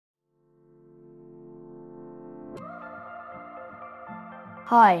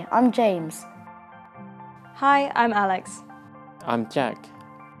Hi, I'm James. Hi, I'm Alex. I'm Jack.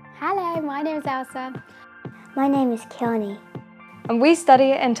 Hello, my name is Elsa. My name is Kiani. And we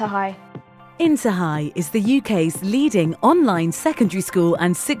study at InterHigh. InterHigh is the UK's leading online secondary school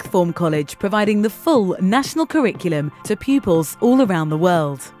and sixth form college, providing the full national curriculum to pupils all around the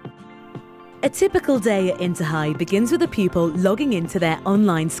world. A typical day at InterHigh begins with a pupil logging into their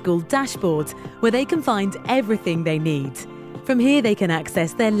online school dashboard, where they can find everything they need. From here they can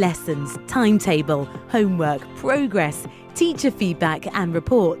access their lessons, timetable, homework, progress, teacher feedback and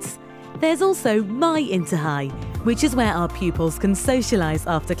reports. There's also My InterHigh, which is where our pupils can socialise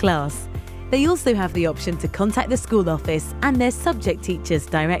after class. They also have the option to contact the school office and their subject teachers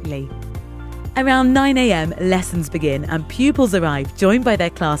directly. Around 9 AM, lessons begin and pupils arrive, joined by their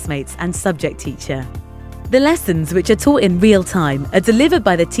classmates and subject teacher. The lessons, which are taught in real time, are delivered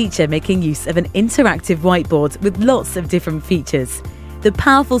by the teacher making use of an interactive whiteboard with lots of different features. The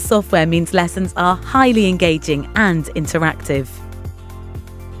powerful software means lessons are highly engaging and interactive.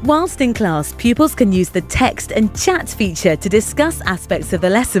 Whilst in class, pupils can use the text and chat feature to discuss aspects of the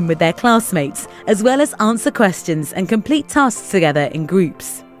lesson with their classmates, as well as answer questions and complete tasks together in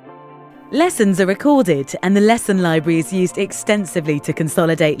groups. Lessons are recorded and the lesson library is used extensively to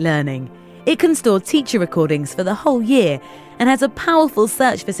consolidate learning. It can store teacher recordings for the whole year and has a powerful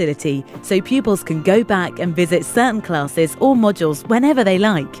search facility so pupils can go back and visit certain classes or modules whenever they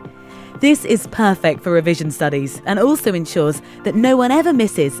like. This is perfect for revision studies and also ensures that no one ever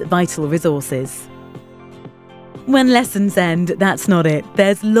misses vital resources. When lessons end, that's not it.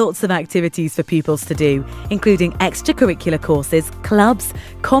 There's lots of activities for pupils to do, including extracurricular courses, clubs,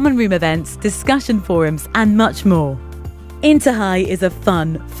 common room events, discussion forums and much more. InterHigh is a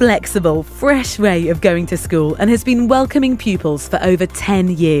fun, flexible, fresh way of going to school and has been welcoming pupils for over 10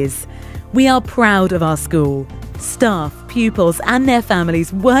 years. We are proud of our school. Staff, pupils and their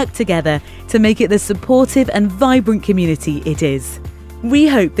families work together to make it the supportive and vibrant community it is. We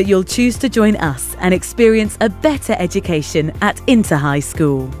hope that you'll choose to join us and experience a better education at InterHigh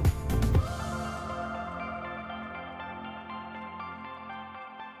School.